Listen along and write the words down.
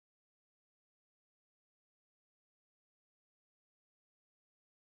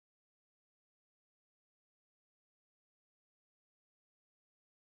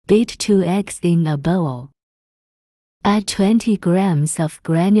Beat 2 eggs in a bowl. Add 20 grams of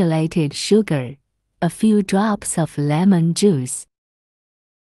granulated sugar, a few drops of lemon juice,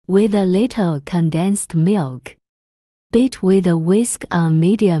 with a little condensed milk. Beat with a whisk on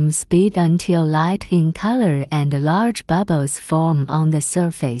medium speed until light in color and large bubbles form on the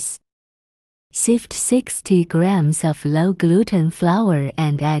surface. Sift 60 grams of low-gluten flour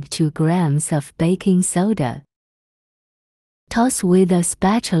and add 2 grams of baking soda. Toss with a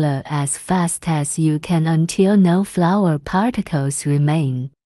spatula as fast as you can until no flour particles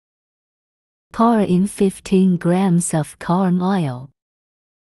remain. Pour in 15 grams of corn oil.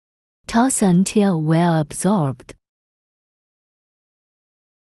 Toss until well absorbed.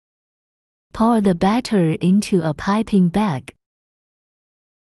 Pour the batter into a piping bag.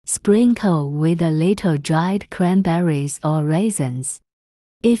 Sprinkle with a little dried cranberries or raisins.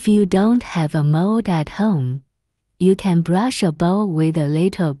 If you don't have a mold at home, you can brush a bowl with a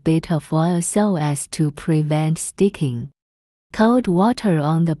little bit of oil so as to prevent sticking. Cold water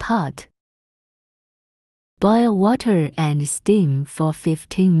on the pot. Boil water and steam for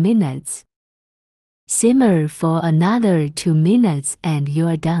 15 minutes. Simmer for another 2 minutes and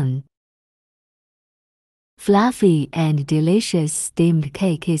you're done. Fluffy and delicious steamed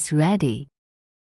cake is ready.